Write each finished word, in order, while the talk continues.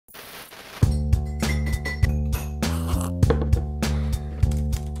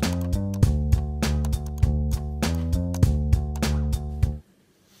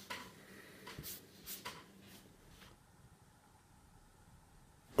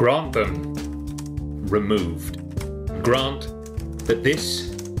Grant them removed. Grant that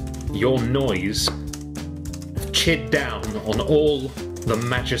this, your noise, chid down on all the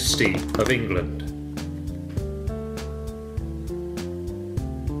majesty of England.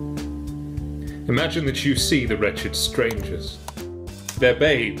 Imagine that you see the wretched strangers, their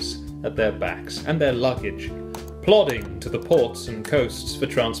babes at their backs, and their luggage, plodding to the ports and coasts for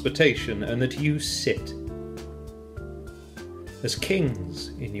transportation, and that you sit as kings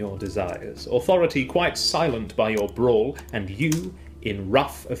in your desires, authority quite silent by your brawl, and you in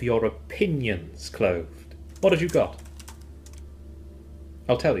ruff of your opinions clothed. What have you got?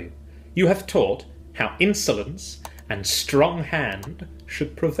 I'll tell you. You have taught how insolence and strong hand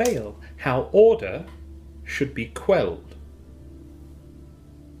should prevail, how order should be quelled.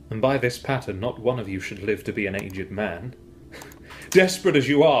 And by this pattern not one of you should live to be an aged man. Desperate as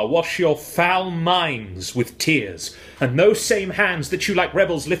you are, wash your foul minds with tears, and those same hands that you like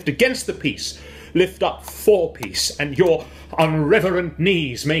rebels lift against the peace, lift up for peace, and your unreverent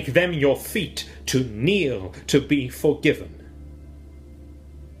knees make them your feet to kneel to be forgiven.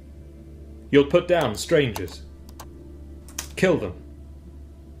 You'll put down strangers, kill them,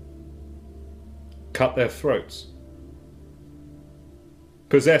 cut their throats,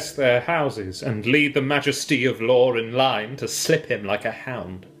 possess their houses, and lead the majesty of law in line to slip him like a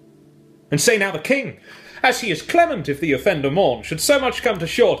hound. And say now the king, as he is clement if the offender mourn, should so much come to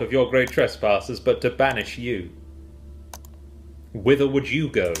short of your great trespasses, but to banish you. Whither would you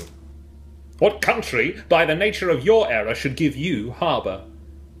go? What country, by the nature of your error, should give you harbour?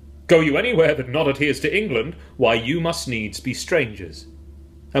 Go you anywhere that not adheres to England, why you must needs be strangers.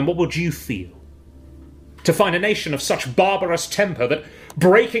 And what would you feel? To find a nation of such barbarous temper that,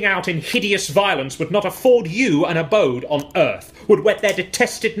 breaking out in hideous violence, would not afford you an abode on earth, would whet their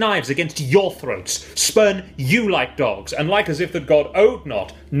detested knives against your throats, spurn you like dogs, and like as if that God owed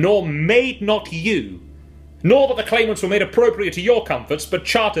not, nor made not you, nor that the claimants were made appropriate to your comforts, but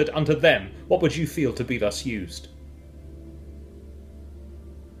chartered unto them, what would you feel to be thus used?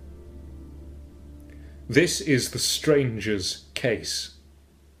 This is the stranger's case.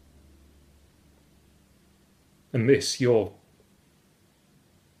 And this your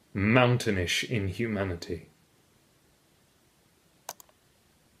mountainish inhumanity.